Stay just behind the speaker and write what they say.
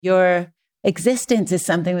Your existence is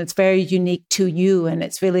something that's very unique to you. And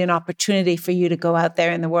it's really an opportunity for you to go out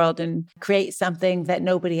there in the world and create something that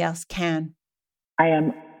nobody else can. I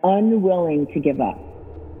am unwilling to give up.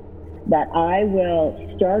 That I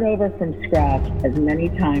will start over from scratch as many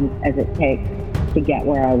times as it takes to get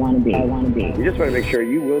where I want to be. You just want to make sure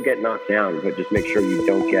you will get knocked down, but just make sure you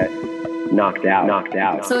don't get knocked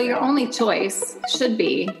out. So your only choice should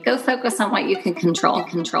be go focus on what you can control.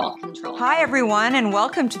 Hi, everyone, and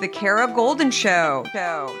welcome to the Kara Golden Show.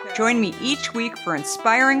 Join me each week for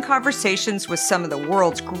inspiring conversations with some of the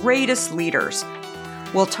world's greatest leaders.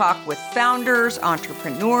 We'll talk with founders,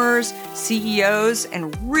 entrepreneurs, CEOs,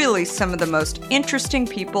 and really some of the most interesting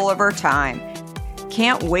people of our time.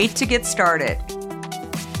 Can't wait to get started.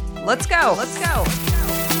 Let's go.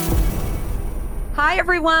 Hi,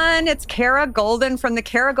 everyone. It's Kara Golden from The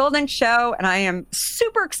Kara Golden Show, and I am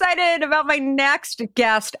super excited about my next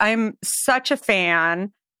guest. I'm such a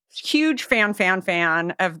fan, huge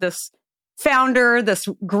fan of this founder, this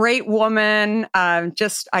great woman,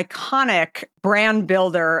 just iconic brand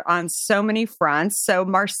builder on so many fronts. So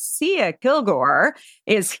Marcia Kilgore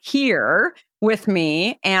is here with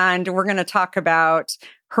me, and we're going to talk about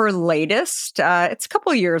her latest. It's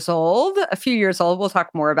a few years old. We'll talk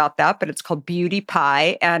more about that, but it's called Beauty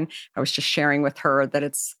Pie. And I was just sharing with her that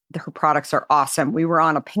her products are awesome. We were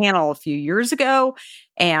on a panel a few years ago,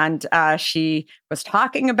 and she was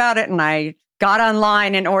talking about it, and I got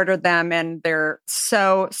online and ordered them, and they're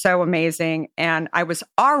so amazing. And I was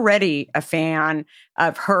already a fan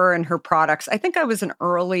of her and her products. I think I was an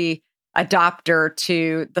early adopter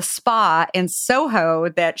to the spa in Soho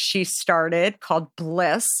that she started called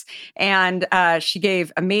Bliss. And she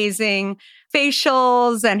gave amazing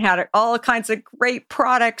facials and had all kinds of great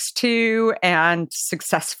products too, and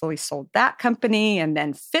successfully sold that company, and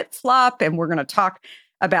then FitFlop. And we're going to talk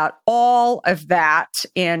about all of that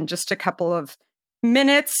in just a couple of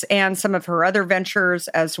minutes, and some of her other ventures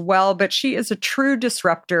as well. But she is a true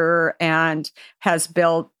disruptor and has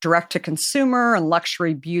built direct-to-consumer and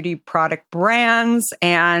luxury beauty product brands,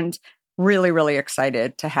 and really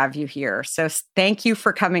excited to have you here. So thank you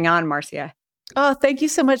for coming on, Marcia. Oh, thank you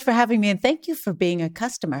so much for having me. And thank you for being a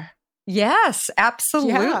customer. Yes,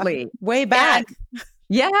 absolutely. Yeah, way back.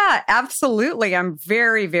 Yeah, absolutely. I'm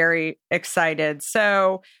very excited.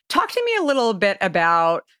 So talk to me a little bit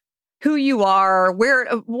about who you are,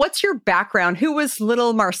 what's your background? Who was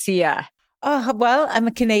little Marcia? Oh, well, I'm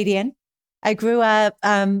a Canadian. I grew up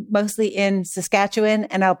mostly in Saskatchewan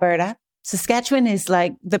and Alberta. Saskatchewan is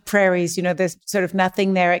like the prairies, there's sort of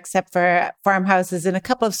nothing there except for farmhouses and a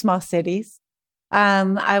couple of small cities.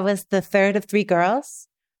 I was the third of three girls.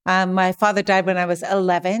 My father died when I was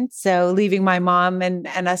 11. So leaving my mom and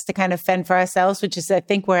us to kind of fend for ourselves, which is, I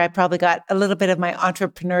think, where I probably got a little bit of my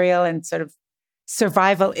entrepreneurial and sort of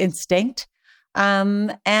survival instinct.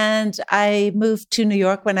 And I moved to New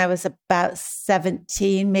York when I was about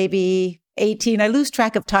 17, maybe 18. I lose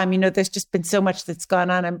track of time. There's just been so much that's gone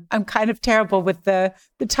on. I'm kind of terrible with the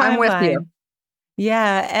timeline. I'm with you.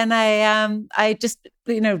 Yeah. And I just,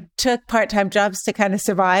 took part-time jobs to kind of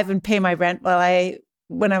survive and pay my rent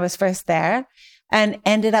when I was first there, and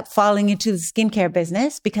ended up falling into the skincare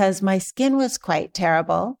business because my skin was quite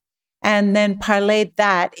terrible. And then parlayed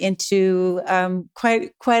that into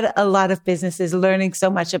quite a lot of businesses, learning so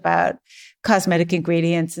much about cosmetic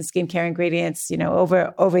ingredients and skincare ingredients,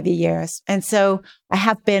 over the years. And so I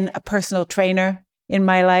have been a personal trainer in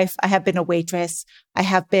my life. I have been a waitress. I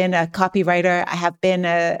have been a copywriter. I have been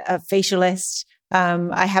a facialist.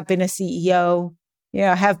 I have been a CEO.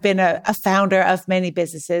 I have been a founder of many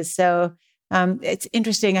businesses. So it's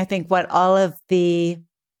interesting, I think, what all of the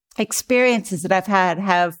experiences that I've had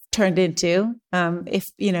have turned into.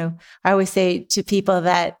 I always say to people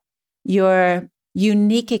that your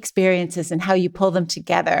unique experiences and how you pull them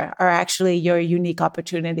together are actually your unique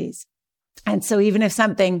opportunities. And so even if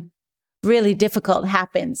something really difficult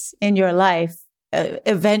happens in your life,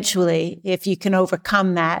 eventually, if you can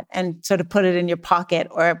overcome that and sort of put it in your pocket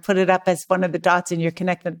or put it up as one of the dots in your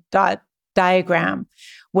connected dot diagram,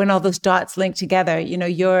 when all those dots link together,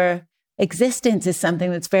 your existence is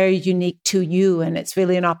something that's very unique to you. And it's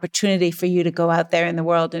really an opportunity for you to go out there in the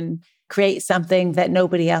world and create something that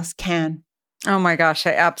nobody else can. Oh my gosh,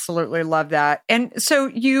 I absolutely love that. And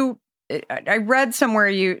so I read somewhere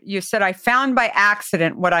you said, I found by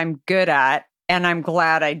accident what I'm good at, and I'm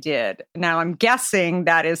glad I did. Now I'm guessing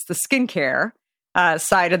that is the skincare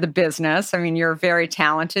side of the business. I mean, you're very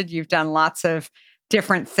talented. You've done lots of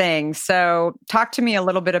different things. So talk to me a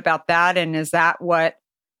little bit about that. And is that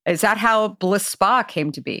how Bliss Spa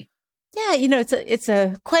came to be? Yeah, it's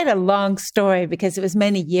a quite a long story because it was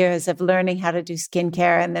many years of learning how to do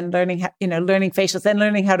skincare and then learning learning facials, then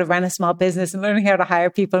learning how to run a small business and learning how to hire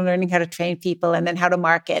people and learning how to train people and then how to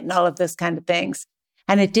market and all of those kind of things.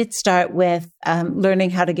 And it did start with learning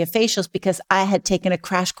how to give facials because I had taken a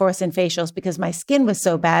crash course in facials because my skin was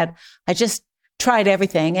so bad. I just tried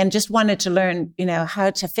everything and just wanted to learn, how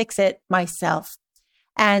to fix it myself.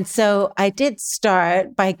 And so I did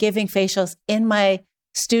start by giving facials in my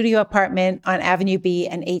studio apartment on Avenue B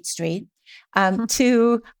and 8th Street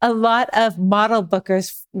to a lot of model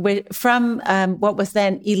bookers from what was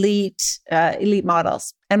then elite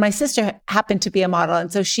models. And my sister happened to be a model.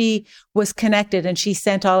 And so she was connected and she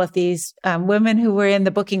sent all of these women who were in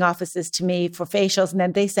the booking offices to me for facials. And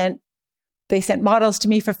then they sent models to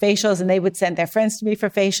me for facials and they would send their friends to me for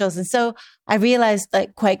facials. And so I realized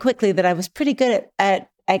quite quickly that I was pretty good at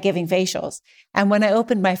giving facials. And when I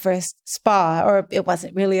opened my first spa, or it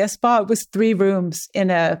wasn't really a spa, it was 3 rooms in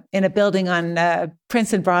a building on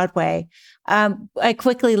Prince and Broadway. I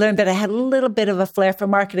quickly learned that I had a little bit of a flair for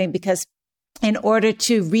marketing because in order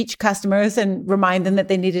to reach customers and remind them that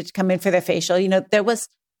they needed to come in for their facial, there was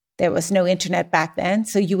no internet back then.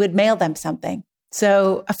 So you would mail them something.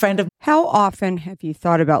 So a friend of How often have you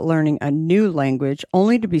thought about learning a new language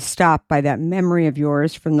only to be stopped by that memory of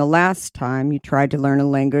yours from the last time you tried to learn a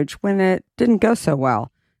language when it didn't go so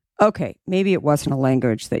well? Okay, maybe it wasn't a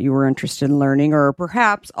language that you were interested in learning, or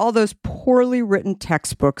perhaps all those poorly written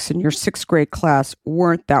textbooks in your 6th grade class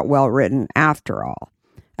weren't that well written after all.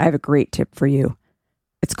 I have a great tip for you.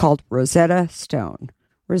 It's called Rosetta Stone.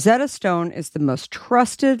 Rosetta Stone is the most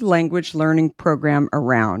trusted language learning program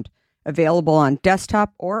around. Available on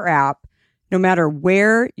desktop or app, no matter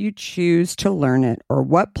where you choose to learn it or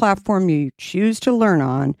what platform you choose to learn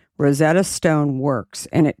on, Rosetta Stone works,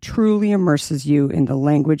 and it truly immerses you in the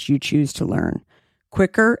language you choose to learn,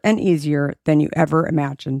 quicker and easier than you ever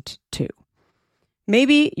imagined to.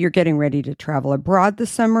 Maybe you're getting ready to travel abroad this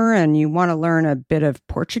summer and you want to learn a bit of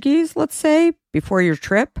Portuguese, let's say, before your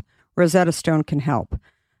trip. Rosetta Stone can help.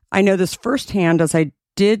 I know this firsthand as I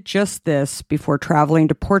did just this before traveling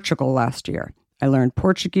to Portugal last year. I learned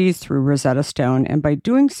Portuguese through Rosetta Stone, and by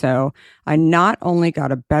doing so, I not only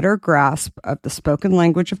got a better grasp of the spoken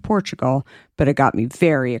language of Portugal, but it got me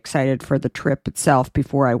very excited for the trip itself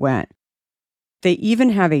before I went. They even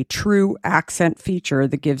have a true accent feature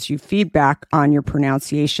that gives you feedback on your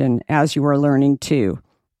pronunciation as you are learning too.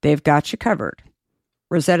 They've got you covered.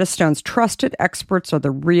 Rosetta Stone's trusted experts are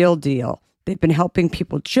the real deal. They've been helping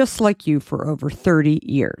people just like you for over 30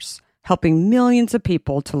 years, helping millions of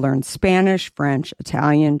people to learn Spanish, French,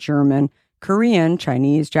 Italian, German, Korean,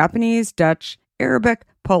 Chinese, Japanese, Dutch, Arabic,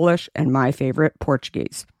 Polish, and my favorite,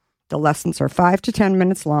 Portuguese. The lessons are 5 to 10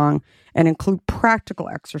 minutes long and include practical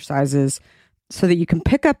exercises so that you can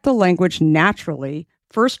pick up the language naturally,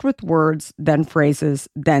 first with words, then phrases,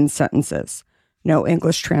 then sentences. No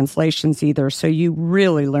English translations either, so you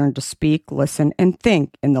really learn to speak, listen, and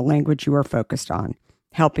think in the language you are focused on,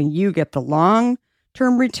 helping you get the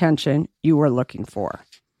long-term retention you are looking for.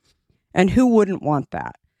 And who wouldn't want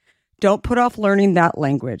that? Don't put off learning that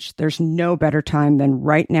language. There's no better time than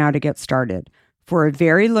right now to get started. For a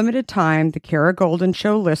very limited time, the Kara Golden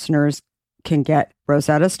Show listeners can get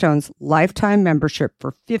Rosetta Stone's lifetime membership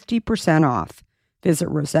for 50% off. Visit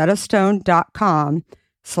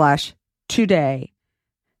rosettastone.com/today.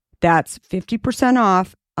 That's 50%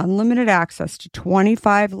 off, unlimited access to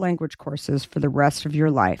 25 language courses for the rest of your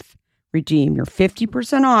life. Redeem your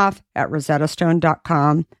 50% off at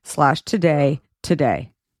rosettastone.com/today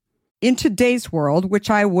today. In today's world, which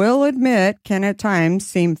I will admit can at times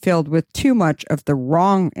seem filled with too much of the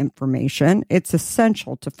wrong information, it's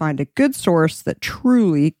essential to find a good source that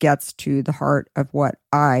truly gets to the heart of what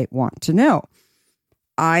I want to know.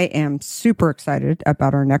 I am super excited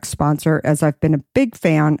about our next sponsor, as I've been a big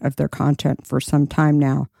fan of their content for some time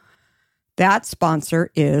now. That sponsor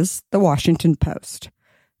is The Washington Post.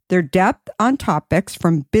 Their depth on topics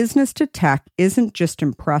from business to tech isn't just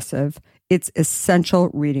impressive, it's essential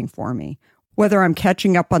reading for me. Whether I'm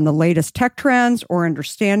catching up on the latest tech trends or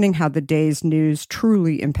understanding how the day's news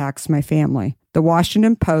truly impacts my family, The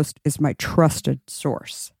Washington Post is my trusted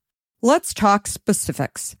source. Let's talk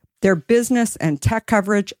specifics. Their business and tech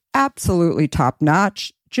coverage, absolutely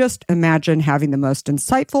top-notch. Just imagine having the most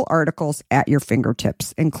insightful articles at your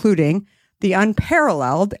fingertips, including the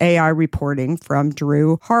unparalleled AI reporting from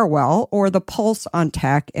Drew Harwell or the pulse on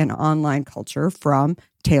tech and online culture from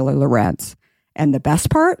Taylor Lorenz. And the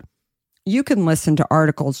best part? You can listen to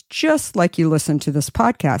articles just like you listen to this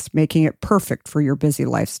podcast, making it perfect for your busy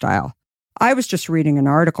lifestyle. I was just reading an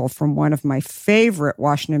article from one of my favorite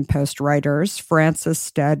Washington Post writers, Frances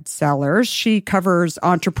Stead Sellers. She covers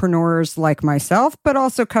entrepreneurs like myself, but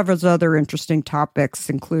also covers other interesting topics,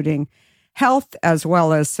 including health, as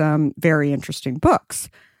well as some very interesting books.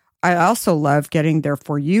 I also love getting their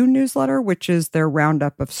For You newsletter, which is their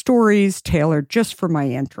roundup of stories tailored just for my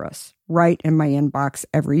interests, right in my inbox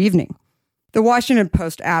every evening. The Washington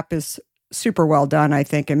Post app is super well done, I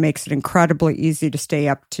think. It makes it incredibly easy to stay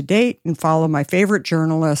up to date and follow my favorite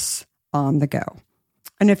journalists on the go.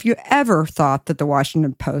 And if you ever thought that the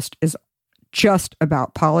Washington Post is just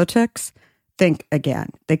about politics, think again.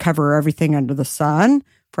 They cover everything under the sun,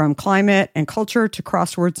 from climate and culture to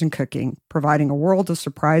crosswords and cooking, providing a world of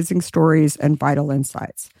surprising stories and vital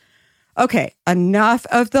insights. Okay, enough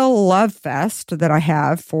of the love fest that I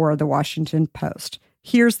have for the Washington Post.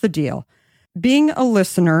 Here's the deal. Being a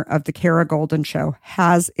listener of the Kara Goldin Show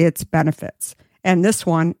has its benefits, and this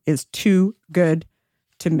one is too good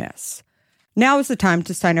to miss. Now is the time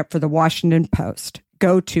to sign up for the Washington Post.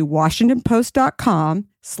 Go to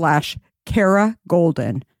washingtonpost.com/Kara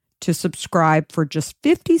Goldin to subscribe for just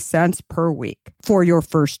 50 cents per week for your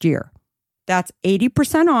first year. That's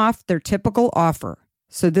 80% off their typical offer.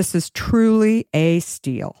 So this is truly a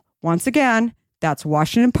steal. Once again, that's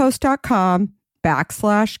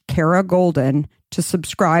washingtonpost.com/Kara Goldin to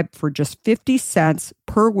subscribe for just 50 cents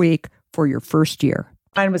per week for your first year.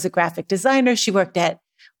 Mine was a graphic designer. She worked at,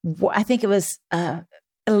 I think it was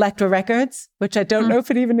Elektra Records, which I don't know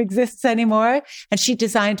if it even exists anymore. And she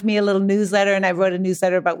designed me a little newsletter, and I wrote a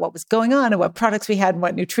newsletter about what was going on and what products we had and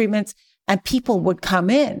what new treatments. And people would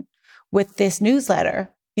come in with this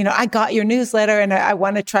newsletter. You know, I got your newsletter and I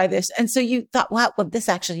want to try this. And so you thought, wow, well, this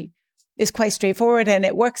actually is quite straightforward, and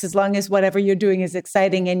it works as long as whatever you're doing is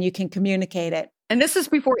exciting and you can communicate it. And this is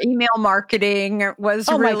before email marketing was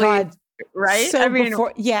my God. Right? So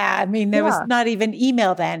there was not even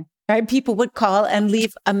email then, right? People would call and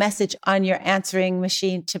leave a message on your answering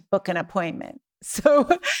machine to book an appointment. So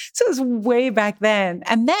it was way back then.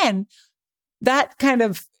 And then that kind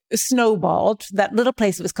of snowballed. That little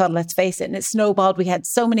place, it was called Let's Face It, and it snowballed. We had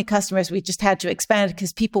so many customers, we just had to expand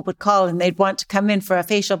because people would call and they'd want to come in for a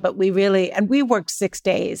facial, but we worked 6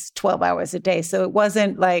 days, 12 hours a day. So it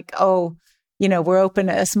wasn't like, we're open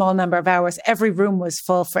a small number of hours. Every room was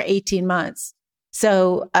full for 18 months.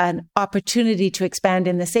 So an opportunity to expand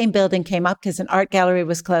in the same building came up because an art gallery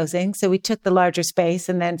was closing. So we took the larger space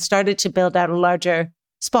and then started to build out a larger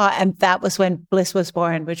spa. And that was when Bliss was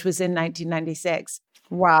born, which was in 1996.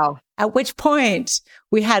 Wow. At which point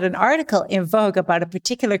we had an article in Vogue about a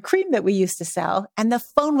particular cream that we used to sell, and the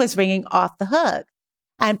phone was ringing off the hook.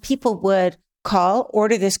 And people would call,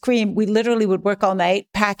 order this cream. We literally would work all night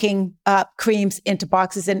packing up creams into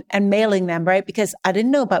boxes and mailing them, right? Because I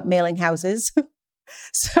didn't know about mailing houses.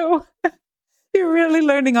 So you're really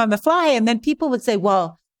learning on the fly. And then people would say,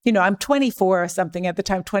 well, I'm 24 or something at the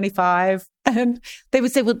time, 25. And they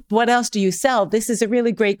would say, well, what else do you sell? This is a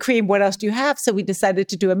really great cream. What else do you have? So we decided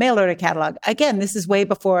to do a mail order catalog. Again, this is way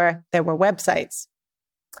before there were websites.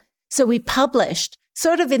 So we published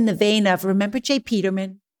sort of in the vein of, remember J.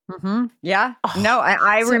 Peterman? Mm-hmm. Yeah. No,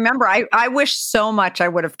 I remember. I wish so much I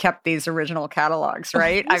would have kept these original catalogs,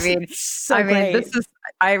 right? Great.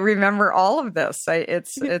 I remember all of this.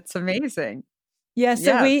 It's amazing. Yeah.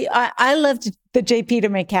 So I loved the J.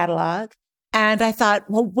 Peterman catalog. And I thought,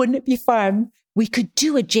 well, wouldn't it be fun? We could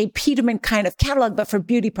do a J. Peterman kind of catalog, but for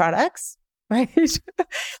beauty products, right?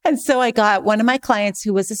 And so I got one of my clients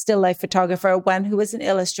who was a still life photographer, one who was an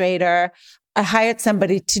illustrator. I hired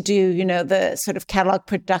somebody to do, the sort of catalog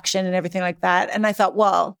production and everything like that. And I thought,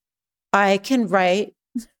 well, I can write.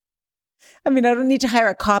 I don't need to hire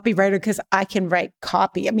a copywriter because I can write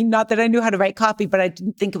copy. Not that I knew how to write copy, but I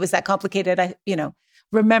didn't think it was that complicated. I,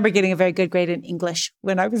 remember getting a very good grade in English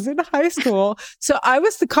when I was in high school. So I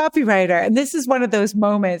was the copywriter. And this is one of those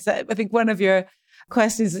moments. I think one of your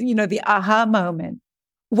questions, the aha moment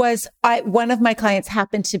was one of my clients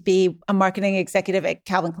happened to be a marketing executive at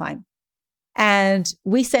Calvin Klein. And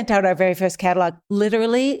we sent out our very first catalog.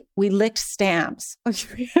 Literally, we licked stamps.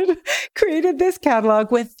 We had created this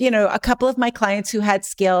catalog with, a couple of my clients who had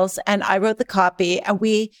skills, and I wrote the copy, and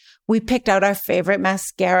we picked out our favorite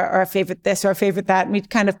mascara or our favorite this or our favorite that. And we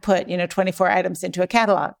kind of put, 24 items into a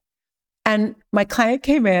catalog. And my client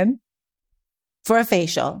came in for a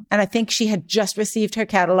facial, and I think she had just received her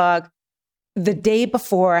catalog the day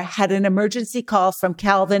before, had an emergency call from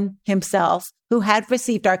Calvin himself, who had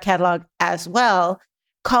received our catalog as well,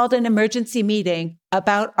 called an emergency meeting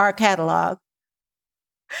about our catalog.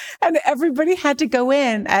 And everybody had to go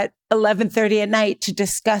in at 11:30 at night to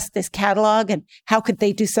discuss this catalog and how could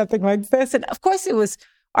they do something like this. And of course, it was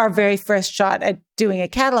our very first shot at doing a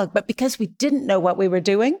catalog. But because we didn't know what we were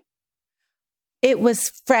doing, it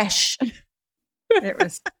was fresh. It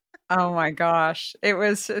was, oh my gosh. It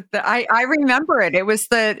was, I remember it. It was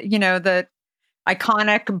the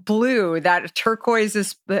iconic blue, that turquoise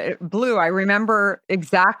is blue. I remember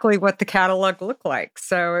exactly what the catalog looked like.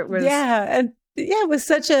 So it was.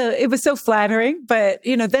 It was so flattering. But,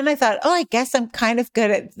 then I thought, I guess I'm kind of good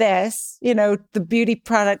at this, the beauty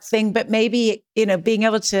product thing, but maybe, being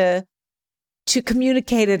able to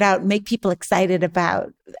communicate it out, make people excited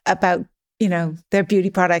about, their beauty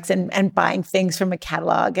products and buying things from a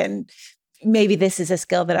catalog. And maybe this is a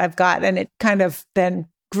skill that I've got. And it kind of then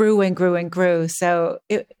grew and grew and grew. So,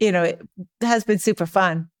 it has been super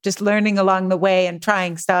fun, just learning along the way and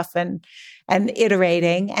trying stuff and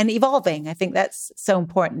iterating and evolving. I think that's so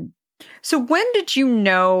important. So when did you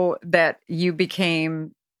know that you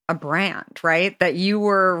became a brand, right? That you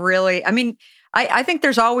were really, I think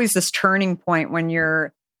there's always this turning point when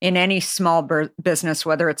you're in any small business,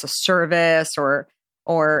 whether it's a service or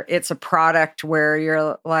it's a product where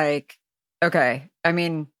you're like, okay,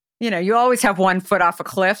 you always have one foot off a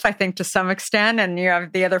cliff, I think, to some extent, and you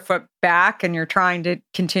have the other foot back and you're trying to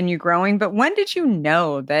continue growing. But when did you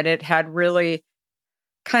know that it had really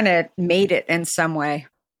kind of made it in some way?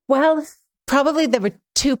 Well, probably there were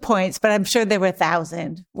 2 points, but I'm sure there were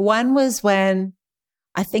 1,000. One was when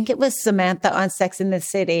I think it was Samantha on Sex and the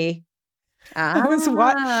City. I was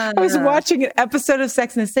watching an episode of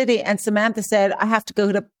Sex and the City, and Samantha said, I have to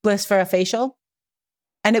go to Bliss for a facial.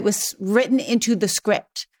 And it was written into the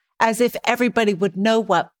script as if everybody would know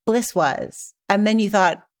what Bliss was. And then you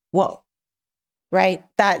thought, whoa, right?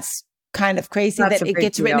 That's kind of crazy that it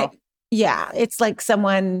gets written. Yeah, it's like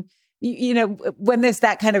someone, when there's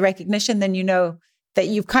that kind of recognition, then you know that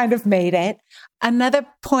you've kind of made it. Another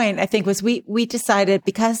point, I think, was we decided,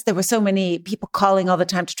 because there were so many people calling all the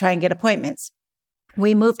time to try and get appointments,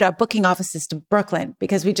 we moved our booking offices to Brooklyn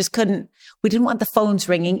because we didn't want the phones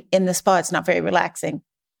ringing in the spa. It's not very relaxing.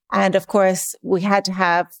 And of course, we had to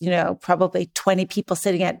have, probably 20 people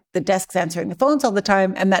sitting at the desks answering the phones all the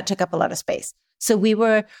time. And that took up a lot of space. So we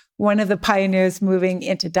were one of the pioneers moving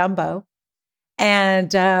into Dumbo.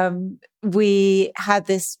 And we had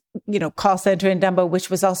this, call center in Dumbo, which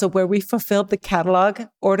was also where we fulfilled the catalog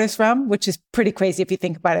orders from, which is pretty crazy if you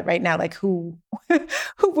think about it right now. Like who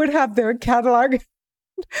would have their catalog?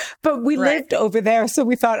 But we lived over there. So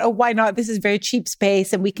we thought, why not? This is very cheap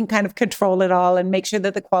space and we can kind of control it all and make sure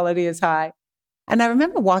that the quality is high. And I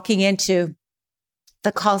remember walking into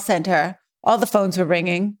the call center, all the phones were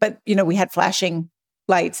ringing, but, we had flashing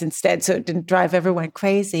lights instead, so it didn't drive everyone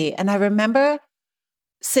crazy. And I remember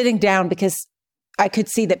sitting down because I could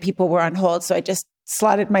see that people were on hold. So I just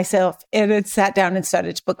slotted myself in and sat down and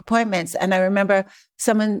started to book appointments. And I remember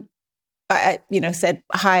someone, said,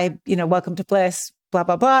 hi, welcome to Bliss, blah,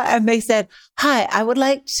 blah, blah. And they said, hi, I would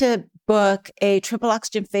like to book a triple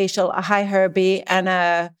oxygen facial, a high Herbie, and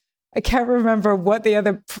I can't remember what the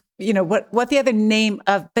other, what the other name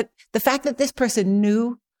of, but the fact that this person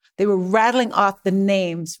knew, they were rattling off the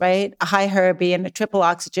names, right? A high Herbie and a triple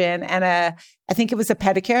oxygen and I think it was a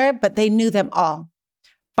pedicure, but they knew them all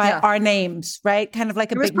by our names, right? Kind of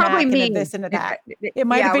like a Big Mac and a this and a that. It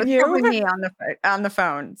might have been you. Probably me on the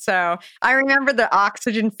phone. So I remember the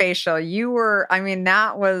oxygen facial. You were,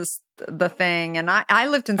 that was the thing. And I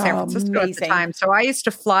lived in San Francisco at the time. So I used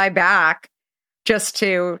to fly back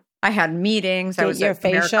I had meetings. I was at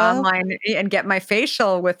America Online and get my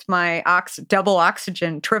facial with my double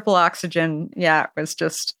oxygen, triple oxygen. Yeah, it was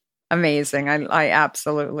just amazing. I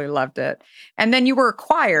absolutely loved it. And then you were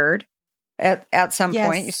acquired at some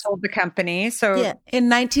point. You sold the company. So in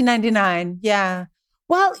 1999. Yeah.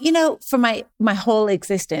 Well, for my whole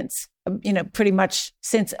existence, pretty much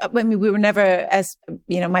since, we were never, as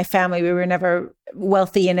my family, we were never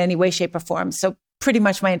wealthy in any way, shape, or form. So pretty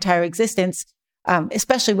much my entire existence,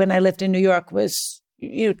 especially when I lived in New York, was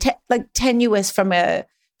tenuous from a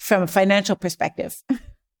financial perspective.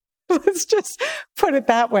 Let's just put it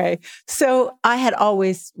that way. So I had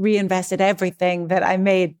always reinvested everything that I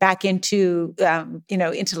made back into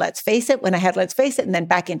into Let's Face It when I had Let's Face It, and then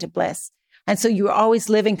back into Bliss. And so you were always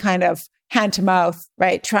living kind of hand to mouth,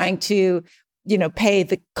 right? Trying to pay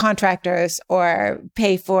the contractors or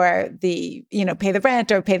pay for the, pay the rent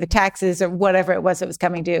or pay the taxes or whatever it was that was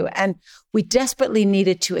coming due. And we desperately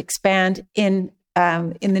needed to expand in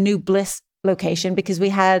the new Bliss location because we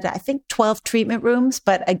had, I think, 12 treatment rooms.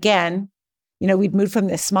 But again, we'd moved from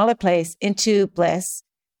this smaller place into Bliss.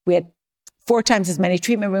 We had 4 times as many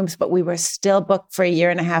treatment rooms, but we were still booked for a year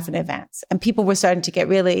and a half in advance. And people were starting to get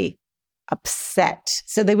really upset.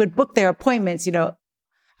 So they would book their appointments,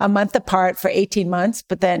 a month apart for 18 months.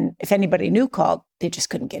 But then if anybody new called, they just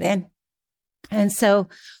couldn't get in. And so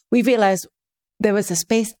we realized there was a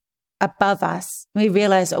space above us. We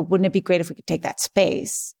realized, oh, wouldn't it be great if we could take that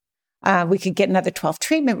space? We could get another 12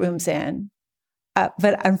 treatment rooms in.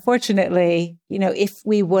 But unfortunately, if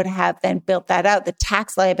we would have then built that out, the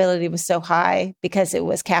tax liability was so high because it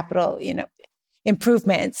was capital,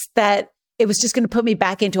 improvements, that it was just going to put me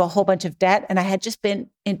back into a whole bunch of debt. And I had just been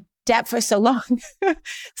in debt for so long.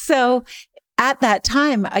 So at that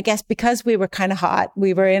time, I guess because we were kind of hot,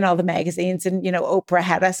 we were in all the magazines and, Oprah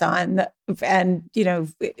had us on and,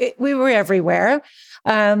 we were everywhere.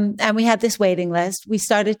 And we had this waiting list. We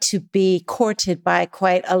started to be courted by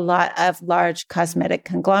quite a lot of large cosmetic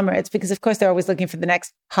conglomerates because, of course, they're always looking for the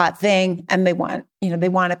next hot thing and they want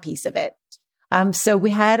a piece of it. So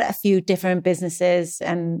we had a few different businesses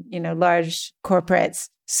and, large corporates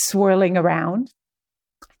swirling around.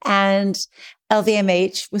 And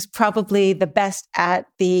LVMH was probably the best at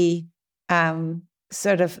the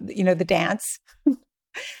the dance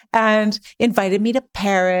and invited me to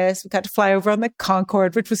Paris. We got to fly over on the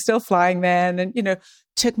Concorde, which was still flying then. And,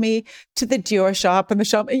 took me to the Dior shop and the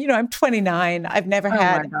shop. I'm 29. I've never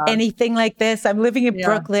had anything like this. I'm living in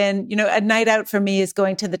Brooklyn. A night out for me is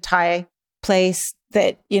going to the Thai place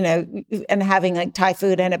that, and having like Thai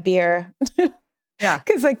food and a beer. Yeah.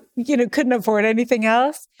 Because couldn't afford anything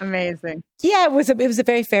else. Amazing. Yeah, it was a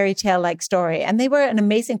very fairy tale like story. And they were an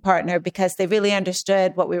amazing partner because they really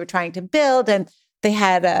understood what we were trying to build. And they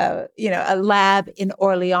had a lab in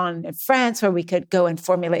Orléans in France where we could go and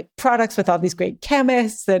formulate products with all these great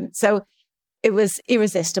chemists. And so it was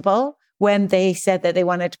irresistible when they said that they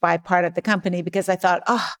wanted to buy part of the company because I thought,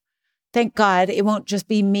 oh, thank God it won't just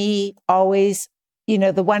be me always,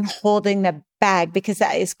 the one holding the bag, because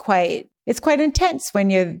that is it's quite intense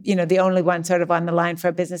when you're, the only one sort of on the line for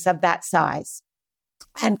a business of that size.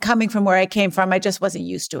 And coming from where I came from, I just wasn't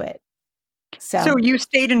used to it. So you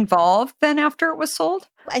stayed involved then after it was sold?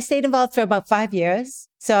 I stayed involved for about 5 years.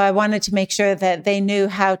 So I wanted to make sure that they knew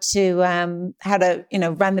how to run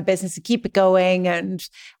the business and keep it going, and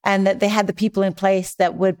that they had the people in place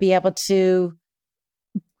that would be able to,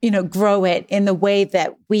 grow it in the way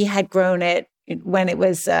that we had grown it when it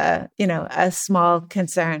was, a small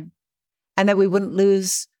concern. And that we wouldn't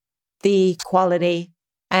lose the quality,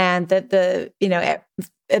 and that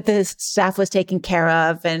the staff was taken care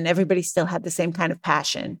of, and everybody still had the same kind of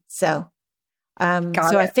passion. So,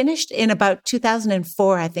 I finished in about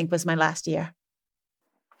 2004, I think was my last year.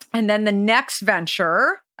 And then the next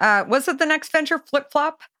venture, was it the next venture,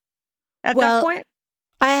 FitFlop at that point?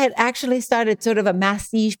 I had actually started sort of a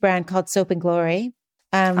masstige brand called Soap and Glory.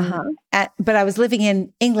 But I was living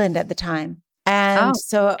in England at the time. And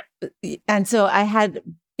so I had,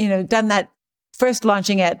 done that first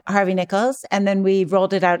launching at Harvey Nichols, and then we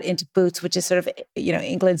rolled it out into Boots, which is sort of,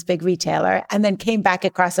 England's big retailer, and then came back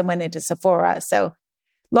across and went into Sephora. So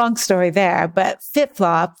long story there, but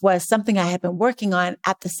FitFlop was something I had been working on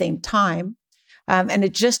at the same time. And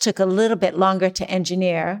it just took a little bit longer to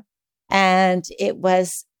engineer. And it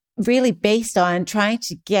was really based on trying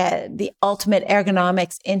to get the ultimate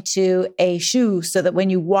ergonomics into a shoe so that when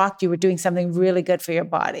you walked, you were doing something really good for your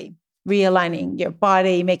body, realigning your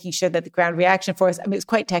body, making sure that the ground reaction force, it was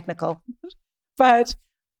quite technical, but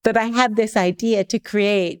that I had this idea to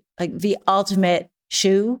create like the ultimate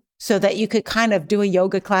shoe so that you could kind of do a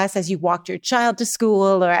yoga class as you walked your child to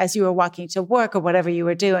school or as you were walking to work or whatever you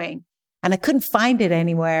were doing. And I couldn't find it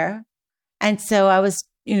anywhere. And so I was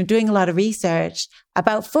doing a lot of research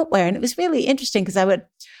about footwear. And it was really interesting because I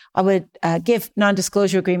would give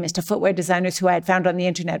non-disclosure agreements to footwear designers who I had found on the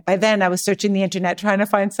internet. By then I was searching the internet, trying to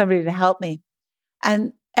find somebody to help me.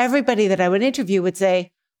 And everybody that I would interview would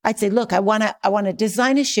say, I'd say, look, I want to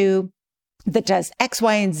design a shoe that does X,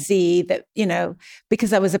 Y, and Z that,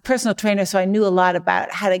 because I was a personal trainer. So I knew a lot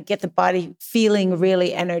about how to get the body feeling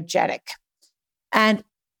really energetic. And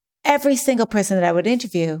every single person that I would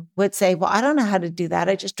interview would say, well, I don't know how to do that.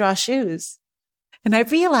 I just draw shoes. And I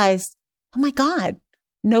realized, oh my God,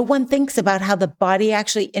 no one thinks about how the body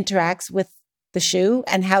actually interacts with the shoe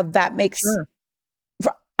and how that makes,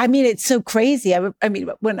 I mean, it's so crazy. I mean,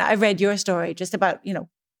 when I read your story just about,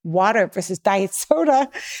 water versus diet soda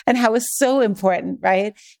and how it's so important,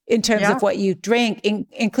 right? In terms of what you drink,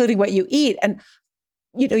 including what you eat. And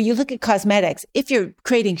you look at cosmetics, if you're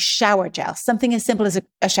creating shower gel, something as simple as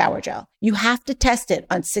a shower gel, you have to test it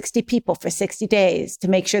on 60 people for 60 days to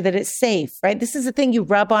make sure that it's safe, right? This is the thing you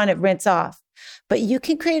rub on, it rinse off. But you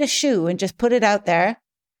can create a shoe and just put it out there.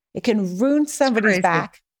 It can ruin somebody's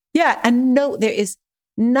back. Yeah. And no, there is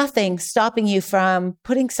nothing stopping you from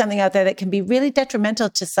putting something out there that can be really detrimental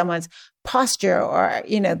to someone's posture or,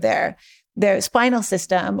 their spinal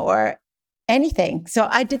system or anything. So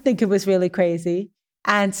I did think it was really crazy.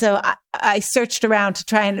 And so I searched around to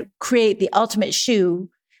try and create the ultimate shoe.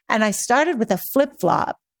 And I started with a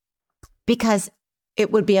flip-flop because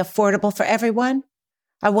it would be affordable for everyone.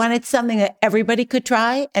 I wanted something that everybody could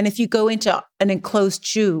try. And if you go into an enclosed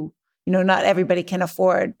shoe, not everybody can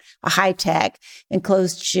afford a high-tech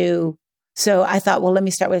enclosed shoe. So I thought, well, let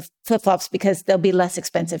me start with flip-flops because they'll be less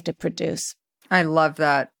expensive to produce. I love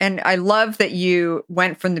that. And I love that you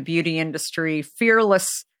went from the beauty industry,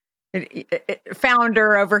 fearless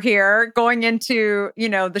founder over here, going into,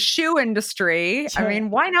 the shoe industry. Sure. I mean,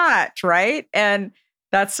 why not? Right. And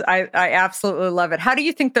I absolutely love it. How do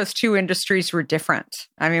you think those two industries were different?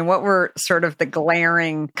 I mean, what were sort of the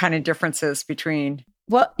glaring kind of differences between?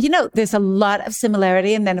 Well, there's a lot of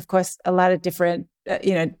similarity. And then, of course, a lot of different,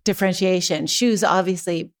 differentiation. Shoes,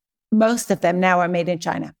 obviously, most of them now are made in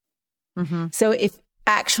China. Mm-hmm. So if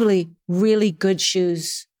actually really good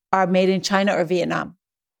shoes are made in China or Vietnam,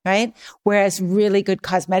 right? Whereas really good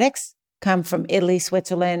cosmetics come from Italy,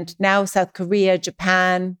 Switzerland, now South Korea,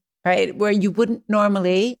 Japan, right? Where you wouldn't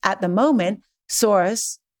normally at the moment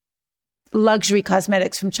source luxury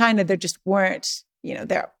cosmetics from China. There just weren't,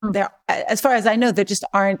 they're as far as I know, there just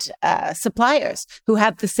aren't suppliers who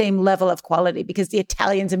have the same level of quality because the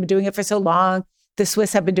Italians have been doing it for so long. The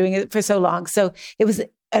Swiss have been doing it for so long. So it was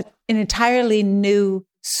an entirely new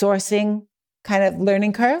sourcing kind of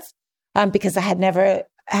learning curve because I had never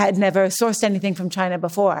sourced anything from China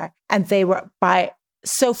before. And they were by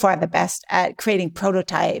so far the best at creating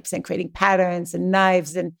prototypes and creating patterns and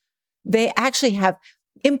knives. And they actually have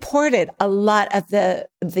imported a lot of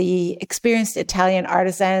the experienced Italian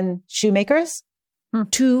artisan shoemakers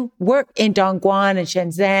to work in Dongguan and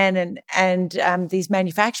Shenzhen and these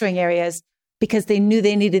manufacturing areas because they knew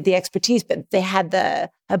they needed the expertise, but they had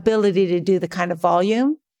the ability to do the kind of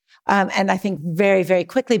volume. And I think very, very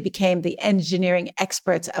quickly became the engineering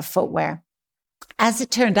experts of footwear. As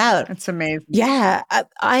it turned out. That's amazing. Yeah.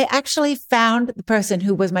 I actually found the person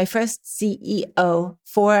who was my first CEO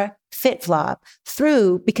for FitFlop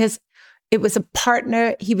because it was a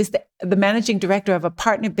partner. He was the managing director of a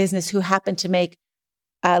partner business who happened to make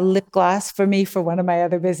lip gloss for me for one of my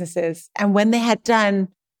other businesses. And when they had done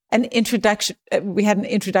we had an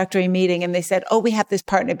introductory meeting and they said, oh, we have this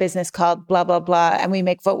partner business called blah, blah, blah. And we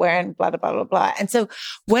make footwear and blah, blah, blah, blah, blah. And so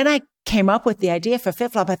when I came up with the idea for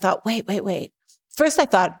FitFlop, I thought, wait. First I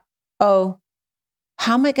thought, oh,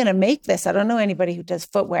 how am I going to make this? I don't know anybody who does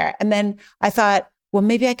footwear. And then I thought, well,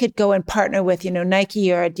 maybe I could go and partner with,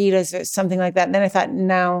 Nike or Adidas or something like that. And then I thought,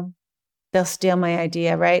 no, they'll steal my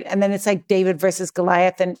idea. Right. And then it's like David versus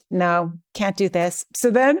Goliath and no, can't do this.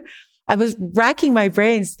 So then I was racking my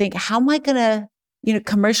brains to think, how am I going to,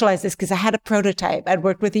 commercialize this? Because I had a prototype. I'd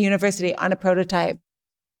worked with the university on a prototype.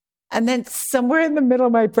 And then somewhere in the middle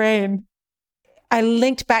of my brain, I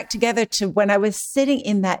linked back together to when I was sitting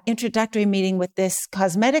in that introductory meeting with this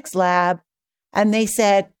cosmetics lab. And they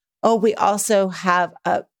said, oh, we also have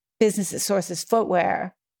a business that sources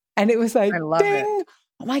footwear. And it was like, ding, oh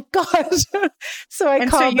my gosh. So I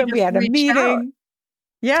called them. We had a meeting. Out.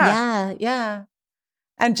 Yeah.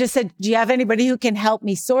 And just said, do you have anybody who can help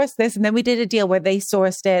me source this? And then we did a deal where they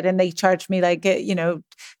sourced it and they charged me like,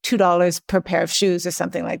 $2 per pair of shoes or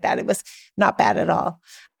something like that. It was not bad at all.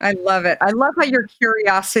 I love it. I love how your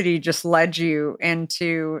curiosity just led you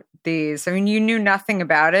into these. I mean, you knew nothing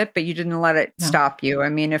about it, but you didn't let it stop you. I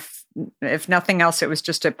mean, if nothing else, it was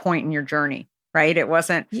just a point in your journey, right? It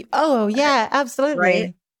wasn't. Oh, yeah,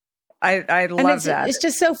 absolutely. Right? I love that. It's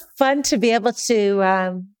just so fun to be able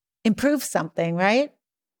to improve something, right?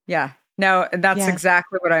 Yeah. No, that's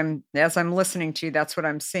exactly what as I'm listening to you, that's what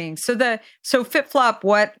I'm seeing. So FitFlop,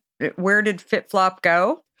 where did FitFlop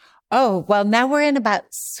go? Oh, well, now we're in about,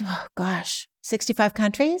 65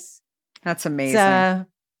 countries. That's amazing.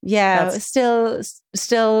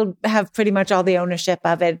 Still have pretty much all the ownership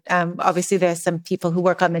of it. Obviously there's some people who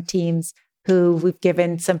work on the teams who we've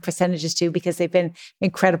given some percentages to because they've been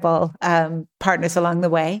incredible partners along the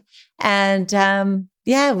way. And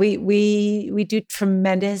we do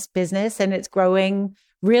tremendous business and it's growing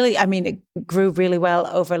really. I mean, it grew really well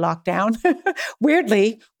over lockdown.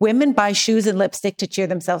 Weirdly, women buy shoes and lipstick to cheer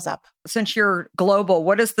themselves up. Since you're global,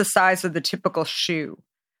 what is the size of the typical shoe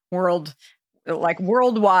worldwide?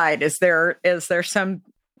 Is there some,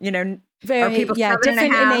 are people different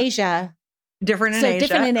in Asia? Different in Asia.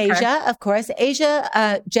 Different in Asia, of course.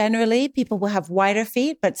 Asia, generally, people will have wider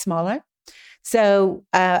feet, but smaller. So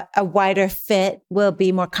a wider fit will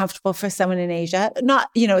be more comfortable for someone in Asia. Not,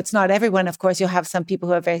 it's not everyone. Of course, you'll have some people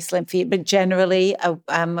who have very slim feet, but generally a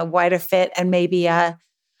wider fit, and maybe I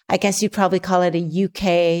guess you'd probably call it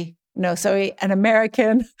an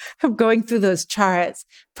American. I'm going through those charts.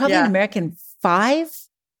 Probably an American 5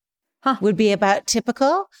 would be about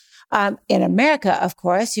typical. In America, of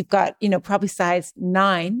course, you've got, probably size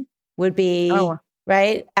 9 would be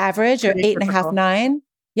right average, or 8.5, 9.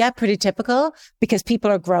 Yeah, pretty typical, because people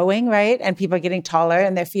are growing, right? And people are getting taller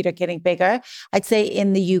and their feet are getting bigger. I'd say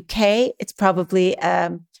in the UK, it's probably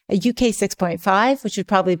a UK 6.5, which would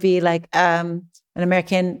probably be like an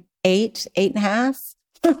American 8, 8.5.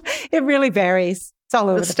 It really varies. It's all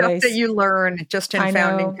over the stuff place. That you learn just in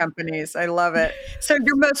founding companies. I love it. So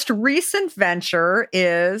your most recent venture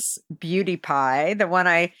is Beauty Pie, the one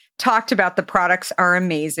I talked about. The products are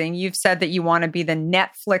amazing. You've said that you want to be the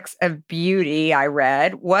Netflix of beauty, I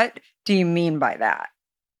read. What do you mean by that?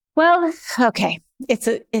 Well, okay.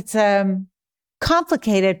 It's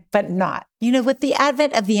complicated, but not. With the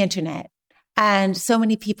advent of the internet and so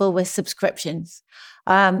many people with subscriptions,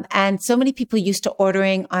 and so many people used to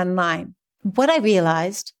ordering online. What I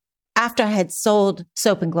realized after I had sold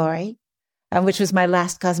Soap and Glory, which was my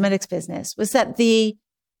last cosmetics business, was that the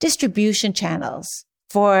distribution channels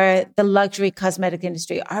for the luxury cosmetic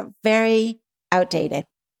industry are very outdated,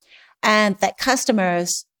 and that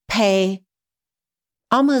customers pay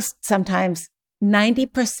almost sometimes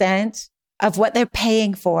 90% of what they're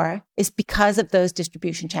paying for is because of those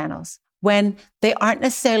distribution channels, when they aren't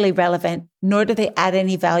necessarily relevant, nor do they add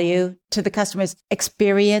any value to the customer's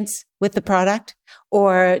experience with the product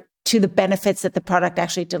or to the benefits that the product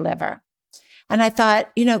actually deliver. And I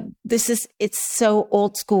thought, it's so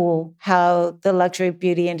old school how the luxury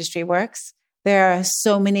beauty industry works. There are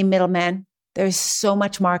so many middlemen. There's so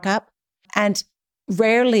much markup. And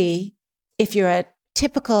rarely, if you're a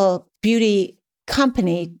typical beauty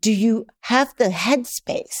company, do you have the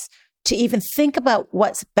headspace to even think about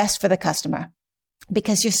what's best for the customer,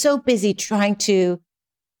 because you're so busy trying to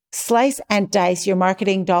slice and dice your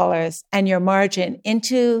marketing dollars and your margin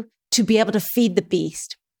to be able to feed the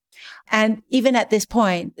beast. And even at this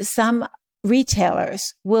point, some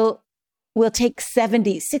retailers will take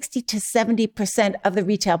 60 to 70% of the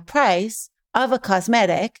retail price of a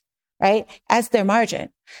cosmetic, right, as their margin.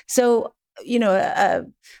 So, a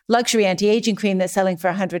luxury anti-aging cream that's selling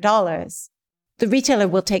for $100, the retailer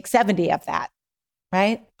will take 70 of that,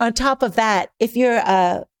 right? On top of that, if you're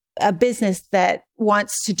a business that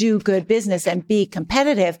wants to do good business and be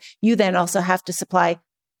competitive, you then also have to supply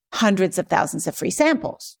hundreds of thousands of free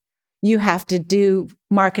samples. You have to do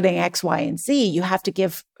marketing X, Y, and Z. You have to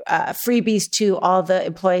give freebies to all the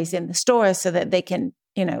employees in the store so that they can,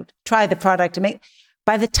 try the product to make.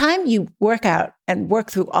 By the time you work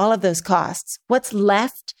through all of those costs, what's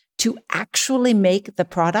left to actually make the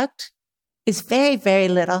product is very, very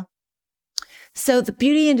little. So the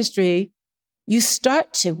beauty industry, you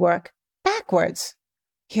start to work backwards.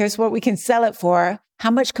 Here's what we can sell it for. How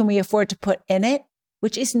much can we afford to put in it?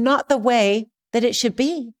 Which is not the way that it should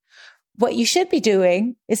be. What you should be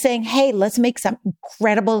doing is saying, hey, let's make some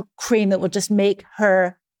incredible cream that will just make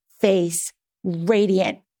her face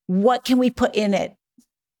radiant. What can we put in it?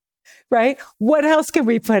 Right? What else can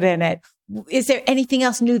we put in it? Is there anything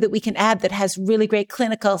else new that we can add that has really great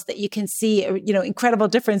clinicals that you can see, incredible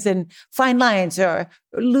difference in fine lines or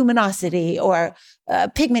luminosity or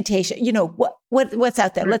pigmentation? What's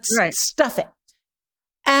out there? Let's stuff it.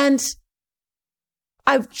 And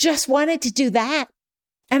I just wanted to do that.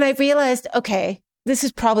 And I realized, okay, this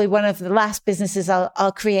is probably one of the last businesses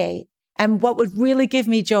I'll create. And what would really give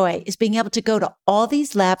me joy is being able to go to all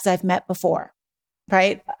these labs I've met before,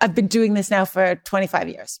 right? I've been doing this now for 25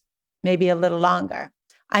 years. Maybe a little longer.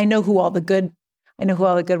 I know who all the good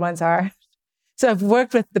ones are. So I've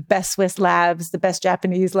worked with the best Swiss labs, the best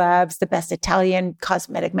Japanese labs, the best Italian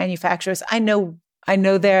cosmetic manufacturers. I know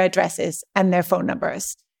their addresses and their phone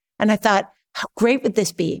numbers. And I thought, how great would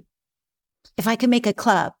this be if I could make a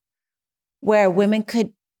club where women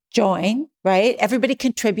could join, right? Everybody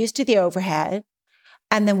contributes to the overhead.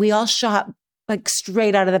 And then we all shop like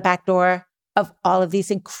straight out of the back door of all of these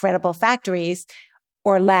incredible factories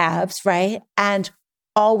or labs, right? And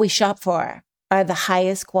all we shop for are the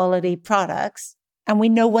highest quality products, and we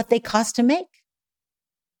know what they cost to make.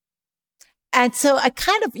 And so I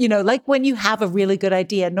kind of, like when you have a really good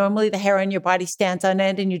idea, normally the hair on your body stands on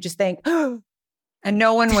end and you just think, oh. And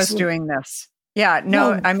no one was doing this. Yeah,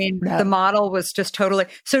 no. The model was just totally.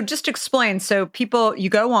 So just explain. So you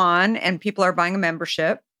go on and people are buying a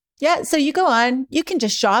membership. Yeah. So you go on, you can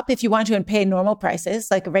just shop if you want to and pay normal prices,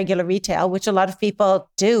 like a regular retail, which a lot of people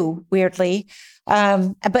do weirdly.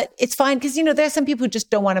 But it's fine because, there are some people who just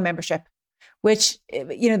don't want a membership, which,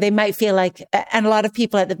 they might feel like, and a lot of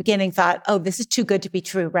people at the beginning thought, oh, this is too good to be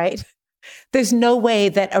true, right? There's no way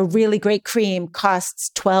that a really great cream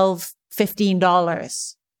costs $12,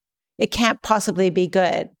 $15. It can't possibly be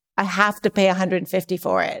good. I have to pay $150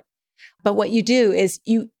 for it. But what you do is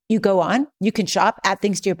you go on, you can shop, add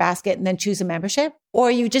things to your basket and then choose a membership,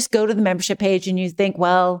 or you just go to the membership page and you think,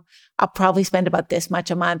 well, I'll probably spend about this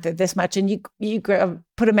much a month or this much. And you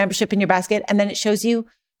put a membership in your basket and then it shows you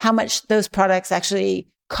how much those products actually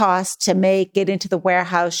cost to make, get into the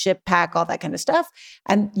warehouse, ship, pack, all that kind of stuff.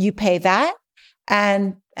 And you pay that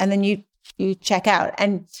and then you check out.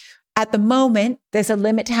 And at the moment, there's a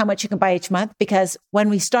limit to how much you can buy each month because when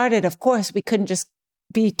we started, of course, we couldn't just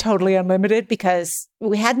be totally unlimited because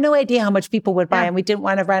we had no idea how much people would buy and we didn't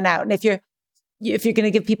want to run out. And if you're going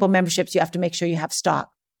to give people memberships, you have to make sure you have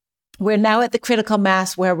stock. We're now at the critical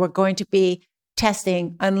mass where we're going to be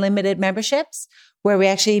testing unlimited memberships, where we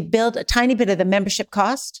actually build a tiny bit of the membership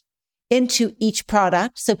cost into each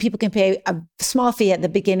product. So people can pay a small fee at the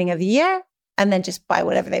beginning of the year and then just buy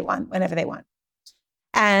whatever they want, whenever they want.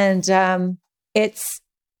 And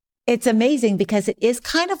it's amazing because it is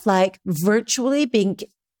kind of like virtually being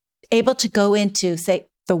able to go into, say,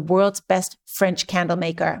 the world's best French candle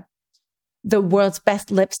maker, the world's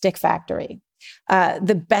best lipstick factory,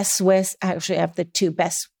 the best Swiss, actually I have the two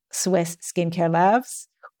best Swiss skincare labs,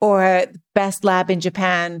 or best lab in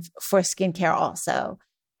Japan for skincare also,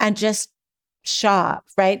 and just shop,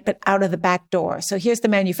 right? But out of the back door. So here's the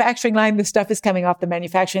manufacturing line. The stuff is coming off the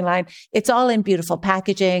manufacturing line. It's all in beautiful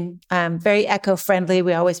packaging, very eco-friendly.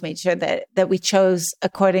 We always made sure that we chose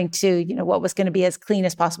according to, what was going to be as clean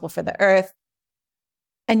as possible for the earth.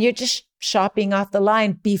 And you're just shopping off the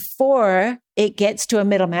line before it gets to a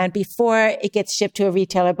middleman, before it gets shipped to a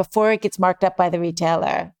retailer, before it gets marked up by the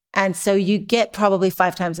retailer. And so you get probably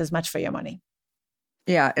 5 times as much for your money.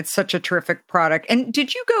 Yeah, it's such a terrific product. And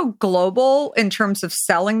did you go global in terms of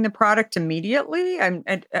selling the product immediately? I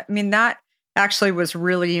mean, that actually was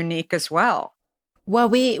really unique as well. Well,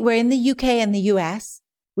 we're in the UK and the US.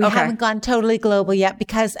 We haven't gone totally global yet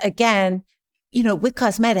because, again, with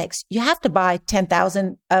cosmetics, you have to buy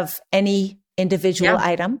 10,000 of any individual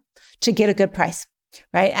item to get a good price,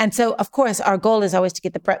 right? And so, of course, our goal is always to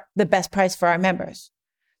get the best price for our members.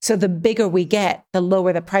 So the bigger we get, the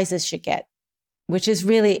lower the prices should get, which is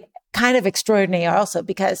really kind of extraordinary also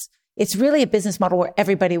because it's really a business model where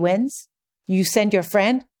everybody wins. You send your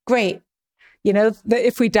friend, great.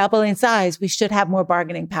 If we double in size, we should have more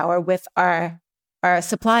bargaining power with our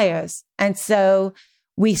suppliers. And so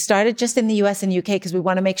we started just in the US and UK because we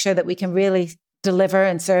want to make sure that we can really deliver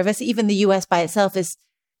and service. Even the US by itself is,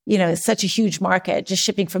 it's such a huge market. Just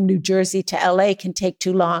shipping from New Jersey to LA can take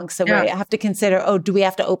too long. So we have to consider, do we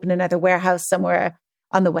have to open another warehouse somewhere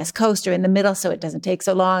on the West Coast or in the middle so it doesn't take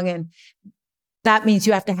so long? And that means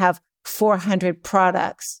you have to have 400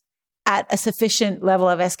 products at a sufficient level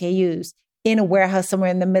of SKUs in a warehouse somewhere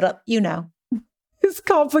in the middle. It's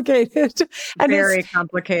complicated. And very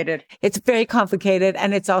complicated. It's very complicated.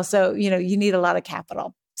 And it's also, you need a lot of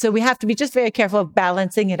capital. So we have to be just very careful of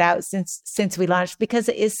balancing it out since we launched because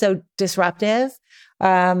it is so disruptive.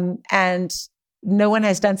 And no one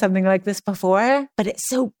has done something like this before, but it's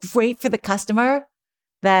so great for the customer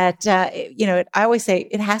that, I always say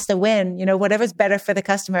it has to win. Whatever's better for the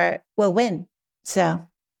customer will win. So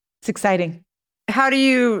it's exciting. What do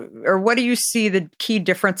you see the key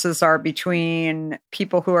differences are between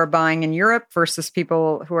people who are buying in Europe versus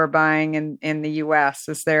people who are buying in the US?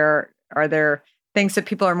 Are there things that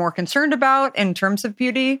people are more concerned about in terms of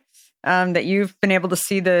beauty that you've been able to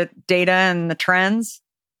see the data and the trends?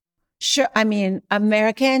 Sure. I mean,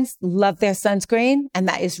 Americans love their sunscreen and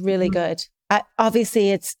that is really good. Obviously,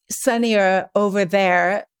 it's sunnier over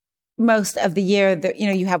there most of the year.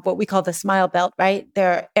 You have what we call the smile belt, right?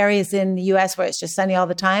 There are areas in the US where it's just sunny all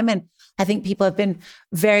the time. And I think people have been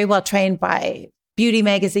very well trained by beauty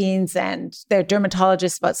magazines and their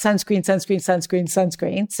dermatologists about sunscreen.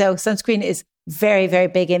 So sunscreen is very, very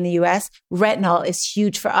big in the US. Retinol is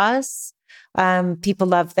huge for us. People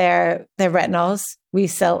love their retinols. We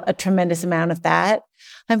sell a tremendous amount of that.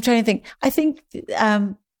 I'm trying to think. I think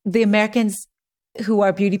the Americans who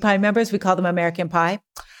are Beauty Pie members, we call them American Pie.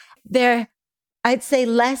 They're, I'd say,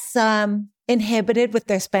 less inhibited with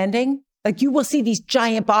their spending. Like you will see these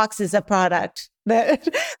giant boxes of product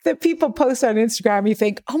that people post on Instagram. You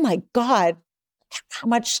think, oh my God, how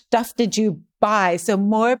much stuff did you buy? So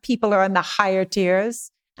more people are on the higher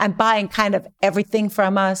tiers and buying kind of everything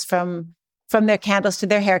from us, from from their candles to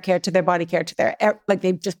their hair care to their body care to like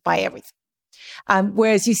they just buy everything.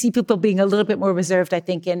 Whereas you see people being a little bit more reserved, I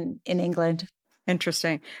think, in England.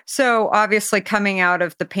 Interesting. So obviously coming out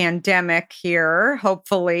of the pandemic here,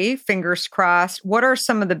 hopefully, fingers crossed, what are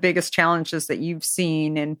some of the biggest challenges that you've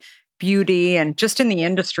seen in beauty and just in the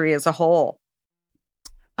industry as a whole?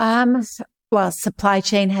 Well, supply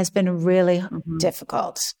chain has been really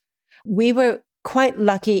difficult. We were quite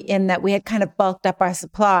lucky in that we had kind of bulked up our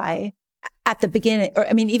supply at the beginning, or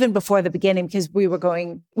I mean, even before the beginning, because we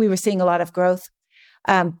were seeing a lot of growth.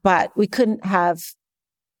 But we couldn't have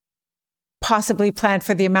possibly planned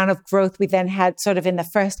for the amount of growth we then had sort of in the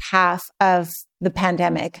first half of the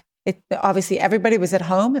pandemic. Obviously, everybody was at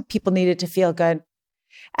home and people needed to feel good.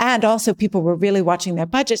 And also people were really watching their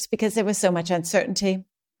budgets because there was so much uncertainty.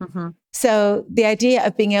 Mm-hmm. So the idea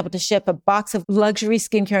of being able to ship a box of luxury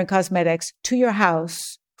skincare and cosmetics to your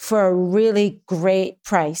house for a really great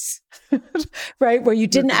price, right? Where you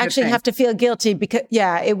didn't actually have to feel guilty because,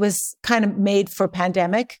 it was kind of made for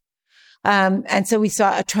pandemic. And so we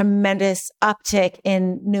saw a tremendous uptick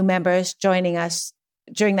in new members joining us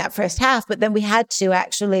during that first half, but then we had to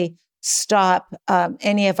actually stop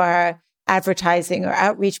any of our advertising or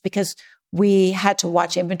outreach because we had to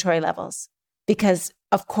watch inventory levels. Because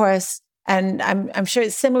of course, and I'm sure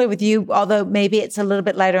it's similar with you, although maybe it's a little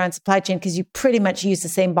bit lighter on supply chain because you pretty much use the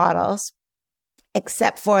same bottles,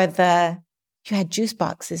 except for you had juice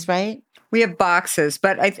boxes, right? We have boxes,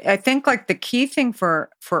 but I think like the key thing for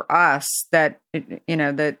us that,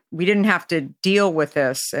 that we didn't have to deal with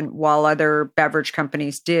this, and while other beverage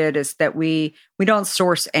companies did, is that we don't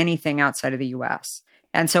source anything outside of the US.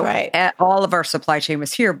 And so all of our supply chain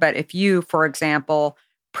was here. But if you, for example,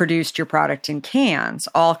 produced your product in cans,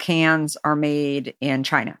 all cans are made in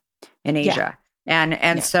China, in Asia.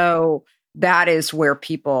 And so that is where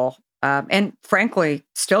people, and frankly,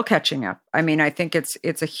 still catching up. I mean, I think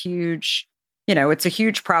it's a huge, it's a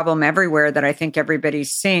huge problem everywhere that I think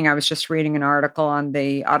everybody's seeing. I was just reading an article on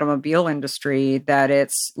the automobile industry that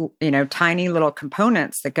it's, tiny little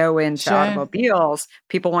components that go into automobiles.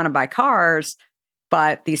 People want to buy cars,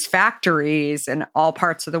 but these factories in all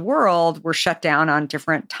parts of the world were shut down on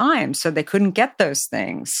different times. So they couldn't get those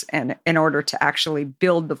things and in order to actually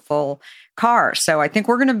build the full car. So I think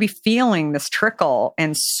we're going to be feeling this trickle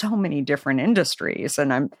in so many different industries.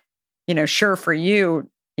 And I'm, sure for you,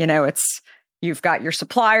 you've got your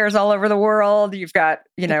suppliers all over the world. You've got,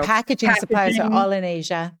 the packaging suppliers are all in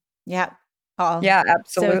Asia. Yeah. All. Yeah,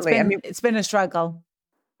 absolutely. So it's been a struggle.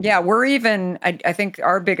 Yeah. We're even, I think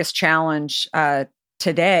our biggest challenge,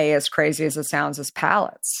 today, as crazy as it sounds, is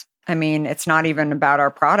pallets. I mean, it's not even about our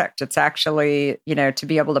product. It's actually, to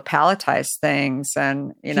be able to palletize things.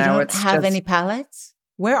 And, you don't it's have any pallets?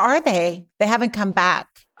 Where are they? They haven't come back.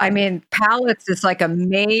 I mean, pallets is like a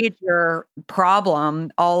major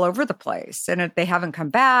problem all over the place. And they haven't come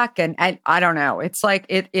back. And I don't know. It's like,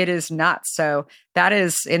 it is nuts. So that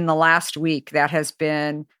is in the last week, that has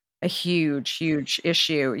been a huge, huge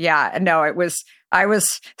issue. Yeah. No, I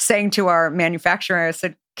was saying to our manufacturer, I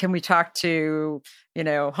said, can we talk to,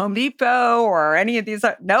 Home Depot or any of these?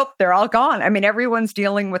 Nope, they're all gone. I mean, everyone's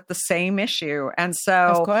dealing with the same issue. And so,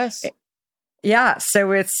 of course.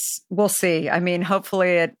 So we'll see. I mean,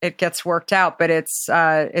 hopefully it gets worked out, but it's,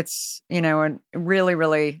 and really,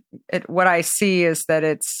 really, what I see is that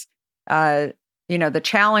it's, the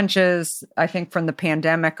challenges, I think, from the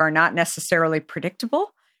pandemic are not necessarily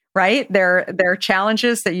predictable. Right? They're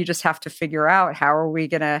challenges that you just have to figure out.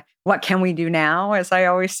 What can we do now, as I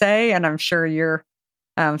always say? And I'm sure you're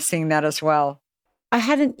seeing that as well. I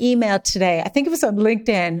had an email today, I think it was on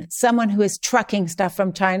LinkedIn, someone who is trucking stuff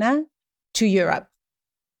from China to Europe.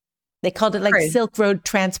 They called it like Silk Road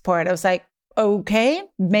transport. I was like, okay,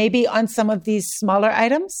 maybe on some of these smaller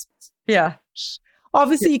items. Yeah.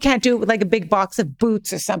 Obviously, you can't do it with like a big box of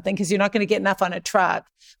boots or something because you're not going to get enough on a truck.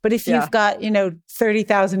 But if you've got,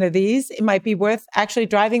 30,000 of these, it might be worth actually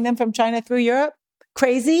driving them from China through Europe.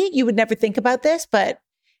 Crazy. You would never think about this, but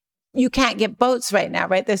you can't get boats right now,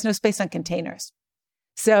 right? There's no space on containers.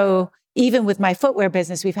 So even with my footwear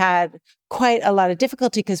business, we've had quite a lot of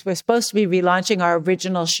difficulty because we're supposed to be relaunching our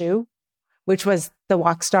original shoe, which was the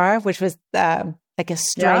Walkstar, which was like a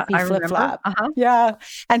stripy flip-flop. Uh-huh. Yeah.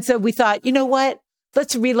 And so we thought, you know what?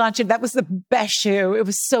 Let's relaunch it. That was the best shoe. It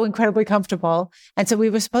was so incredibly comfortable. And so we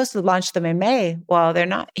were supposed to launch them in May. Well, they're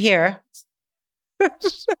not here.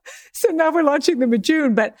 So now we're launching them in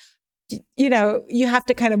June. But, you have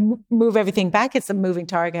to kind of move everything back. It's a moving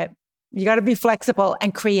target. You got to be flexible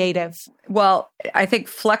and creative. Well, I think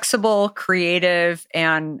flexible, creative,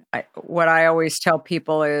 and what I always tell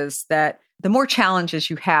people is that the more challenges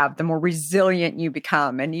you have, the more resilient you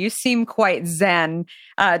become. And you seem quite zen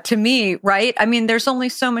to me, right? I mean, there's only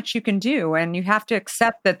so much you can do, and you have to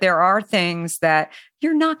accept that there are things that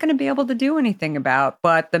you're not going to be able to do anything about.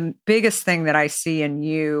 But the biggest thing that I see in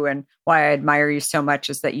you and why I admire you so much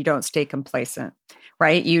is that you don't stay complacent,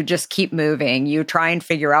 right? You just keep moving. You try and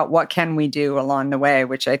figure out what can we do along the way,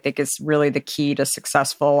 which I think is really the key to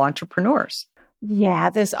successful entrepreneurs. Yeah,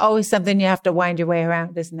 there's always something you have to wind your way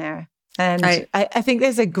around, isn't there? And I think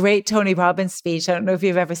there's a great Tony Robbins speech. I don't know if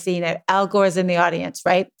you've ever seen it. Al Gore's in the audience,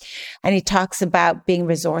 right? And he talks about being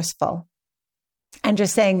resourceful and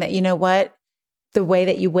just saying that, you know what? The way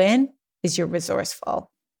that you win is you're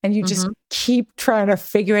resourceful, and you just keep trying to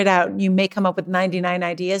figure it out. You may come up with 99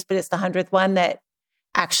 ideas, but it's the 100th one that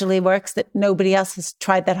actually works, that nobody else has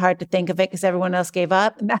tried that hard to think of it because everyone else gave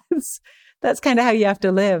up. And that's kind of how you have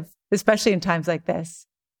to live, especially in times like this.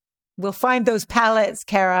 We'll find those pallets,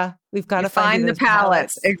 Kara. We've got to find the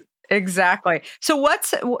pallets. Exactly. So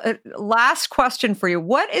what's last question for you?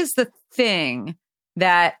 What is the thing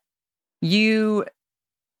that you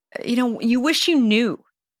wish you knew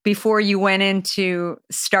before you went into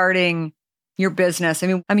starting your business? I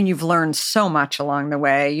mean, you've learned so much along the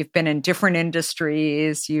way. You've been in different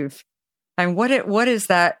industries. What is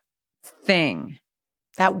that thing?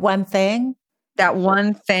 That one thing? That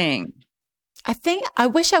one thing. I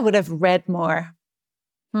wish I would have read more.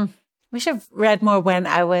 Wish I've read more when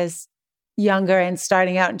I was younger and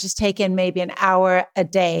starting out, and just taken maybe an hour a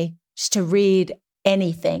day just to read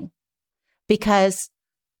anything. Because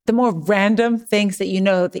the more random things that you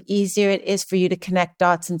know, the easier it is for you to connect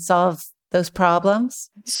dots and solve those problems.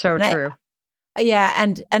 So true.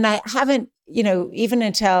 And I haven't, even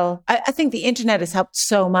until I think the internet has helped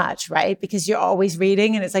so much, right? Because you're always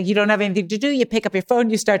reading, and it's like you don't have anything to do. You pick up your phone,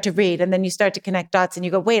 you start to read, and then you start to connect dots, and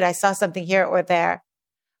you go, wait, I saw something here or there.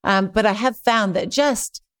 But I have found that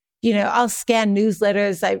just, I'll scan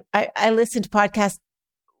newsletters. I listen to podcasts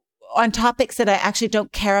on topics that I actually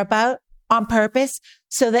don't care about on purpose,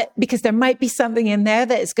 so that because there might be something in there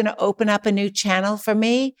that is going to open up a new channel for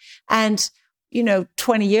me. And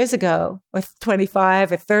 20 years ago, or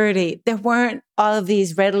 25 or 30, there weren't all of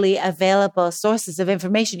these readily available sources of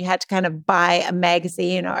information. You had to kind of buy a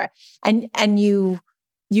magazine and you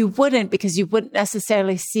wouldn't, because you wouldn't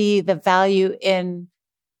necessarily see the value in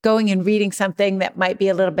going and reading something that might be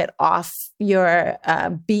a little bit off your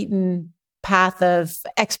beaten path of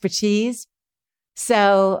expertise.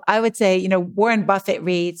 So I would say, Warren Buffett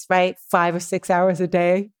reads, right, 5 or 6 hours a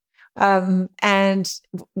day. And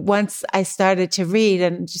once I started to read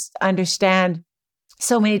and just understand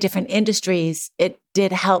so many different industries, it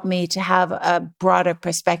did help me to have a broader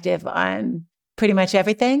perspective on pretty much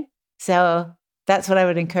everything. So that's what I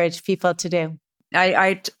would encourage people to do.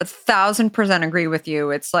 I 1,000% agree with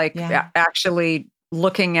you. It's like actually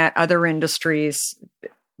looking at other industries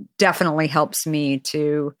definitely helps me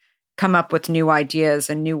to come up with new ideas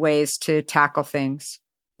and new ways to tackle things.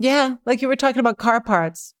 Yeah. Like you were talking about car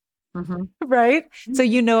parts. Right. So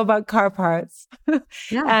about car parts.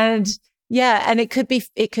 And it could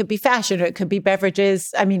be fashion, or it could be beverages.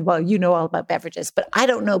 I mean, well, all about beverages, but I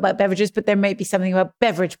don't know about beverages, but there may be something about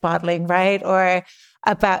beverage bottling, right? Or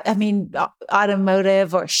about,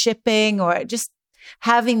 automotive or shipping, or just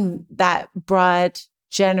having that broad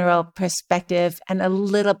general perspective and a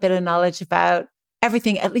little bit of knowledge about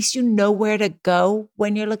everything. At least where to go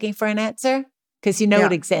when you're looking for an answer, because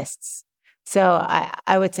it exists. So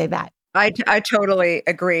I would say that. I totally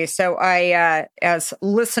agree. So I, as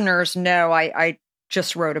listeners know, I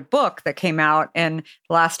just wrote a book that came out in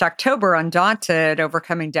last October, Undaunted,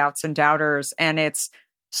 Overcoming Doubts and Doubters. And it's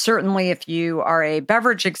certainly, if you are a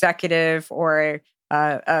beverage executive or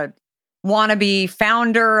a wannabe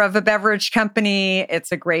founder of a beverage company,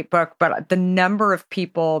 it's a great book. But the number of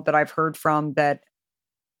people that I've heard from that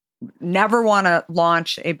never want to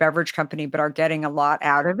launch a beverage company, but are getting a lot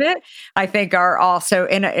out of it, I think are also,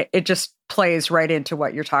 and it just plays right into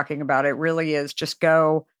what you're talking about. It really is just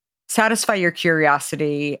go satisfy your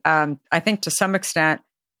curiosity. I think to some extent,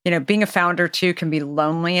 being a founder too can be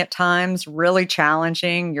lonely at times, really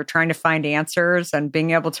challenging. You're trying to find answers, and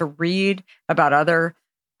being able to read about other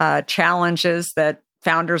challenges that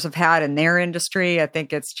founders have had in their industry. I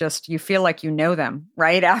think it's just, you feel like them,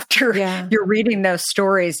 right? After you're reading those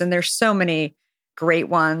stories. And there's so many great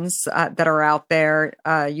ones that are out there.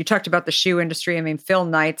 You talked about the shoe industry. I mean, Phil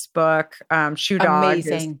Knight's book, Shoe Dog,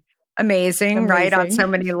 is amazing, right? On so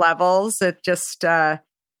many levels. It just,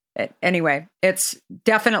 anyway, it's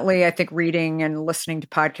definitely, I think reading and listening to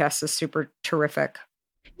podcasts is super terrific.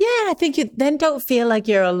 Yeah. I think you then don't feel like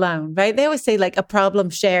you're alone, right? They always say like a problem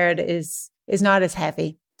shared is not as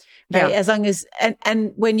heavy, right? Yeah. As long as,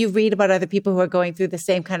 and when you read about other people who are going through the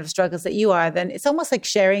same kind of struggles that you are, then it's almost like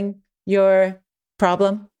sharing your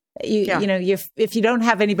problem. You know, if you don't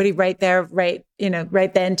have anybody right there, right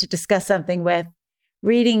then to discuss something with,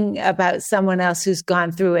 reading about someone else who's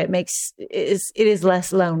gone through it it is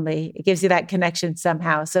less lonely. It gives you that connection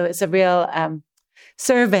somehow. So it's a real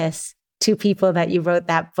service to people that you wrote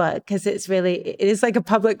that book, because it is like a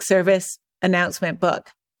public service announcement book.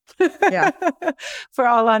 Yeah. For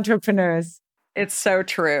all entrepreneurs. It's so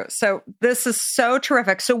true. So this is so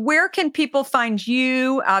terrific. So where can people find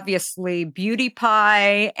you? Obviously, Beauty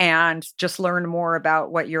Pie, and just learn more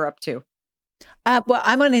about what you're up to. Well,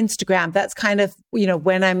 I'm on Instagram. That's kind of,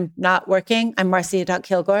 when I'm not working, I'm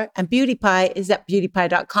Marcia.Kilgore, and Beauty Pie is at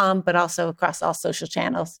beautypie.com, but also across all social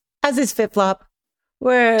channels, as is FitFlop.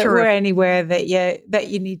 We're anywhere that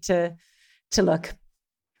you need to look.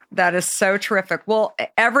 That is so terrific. Well,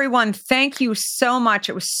 everyone, thank you so much.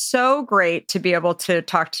 It was so great to be able to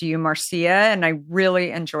talk to you, Marcia. And I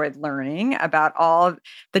really enjoyed learning about all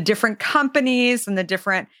the different companies and the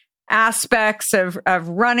different aspects of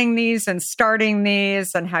running these and starting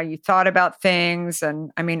these and how you thought about things.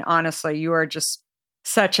 And I mean, honestly, you are just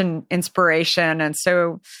such an inspiration and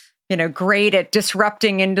so, great at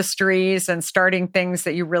disrupting industries and starting things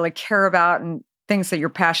that you really care about and things that you're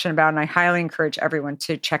passionate about. And I highly encourage everyone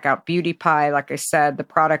to check out Beauty Pie. Like I said, the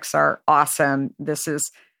products are awesome. This is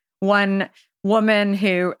one woman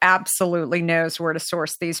who absolutely knows where to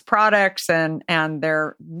source these products, and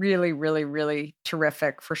they're really, really, really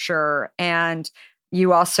terrific for sure. And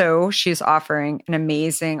she's offering an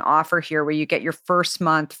amazing offer here where you get your first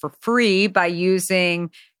month for free by using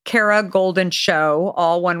Kara Golden Show,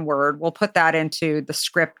 all one word. We'll put that into the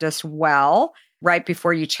script as well, right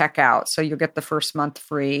before you check out. So you'll get the first month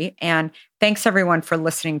free. And thanks everyone for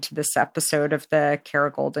listening to this episode of the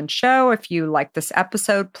Kara Golden Show. If you like this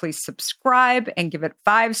episode, please subscribe and give it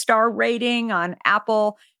 5-star rating on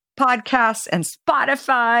Apple Podcasts and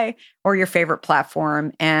Spotify or your favorite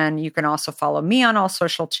platform. And you can also follow me on all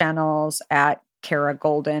social channels at Kara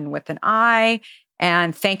Golden with an I.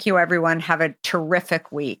 And thank you, everyone. Have a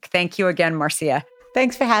terrific week. Thank you again, Marcia.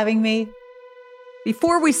 Thanks for having me.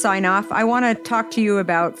 Before we sign off, I want to talk to you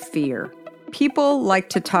about fear. People like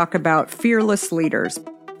to talk about fearless leaders,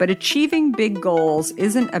 but achieving big goals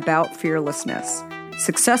isn't about fearlessness.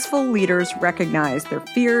 Successful leaders recognize their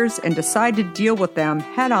fears and decide to deal with them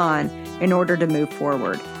head on in order to move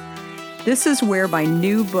forward. This is where my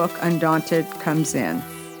new book, Undaunted, comes in.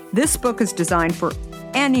 This book is designed for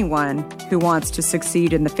anyone who wants to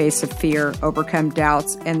succeed in the face of fear, overcome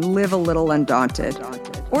doubts, and live a little undaunted.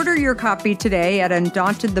 Order your copy today at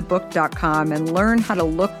undauntedthebook.com and learn how to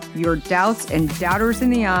look your doubts and doubters in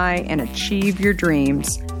the eye and achieve your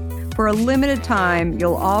dreams. For a limited time,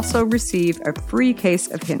 you'll also receive a free case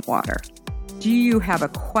of hint water. Do you have a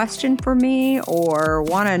question for me or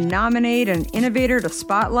want to nominate an innovator to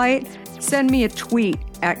spotlight? Send me a tweet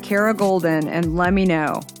at Kara Golden and let me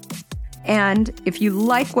know. And if you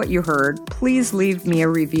like what you heard, please leave me a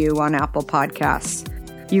review on Apple Podcasts.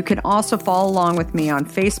 You can also follow along with me on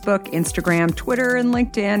Facebook, Instagram, Twitter, and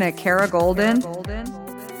LinkedIn at Kara Golden.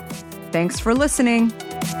 Thanks for listening.